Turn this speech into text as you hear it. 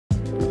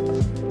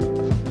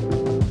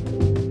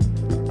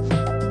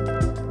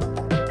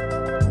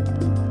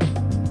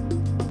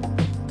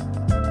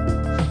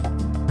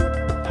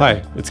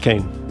Hi, it's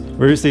Kaine.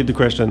 We received a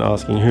question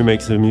asking who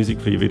makes the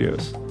music for your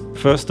videos.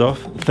 First off,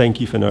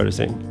 thank you for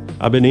noticing.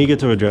 I've been eager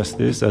to address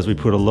this as we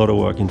put a lot of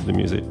work into the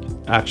music.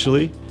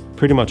 Actually,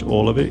 pretty much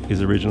all of it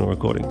is original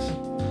recordings.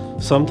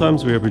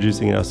 Sometimes we are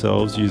producing it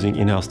ourselves using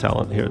in-house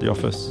talent here at the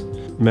office.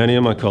 Many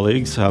of my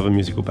colleagues have a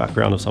musical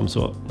background of some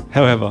sort.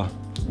 However,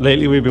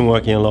 lately we've been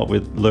working a lot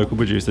with local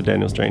producer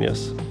Daniel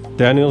Stranius.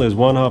 Daniel is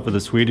one half of the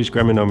Swedish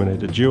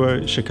Grammy-nominated duo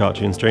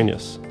Shikachi and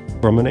Stranius.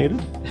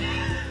 Nominated?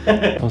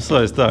 I'm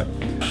so stuck.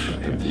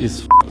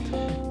 It's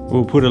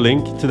We'll put a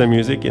link to their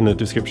music in the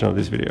description of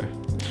this video.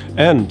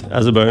 And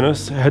as a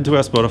bonus, head to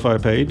our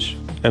Spotify page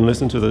and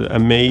listen to the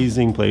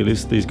amazing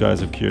playlist these guys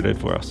have curated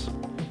for us.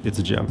 It's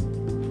a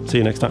gem. See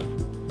you next time.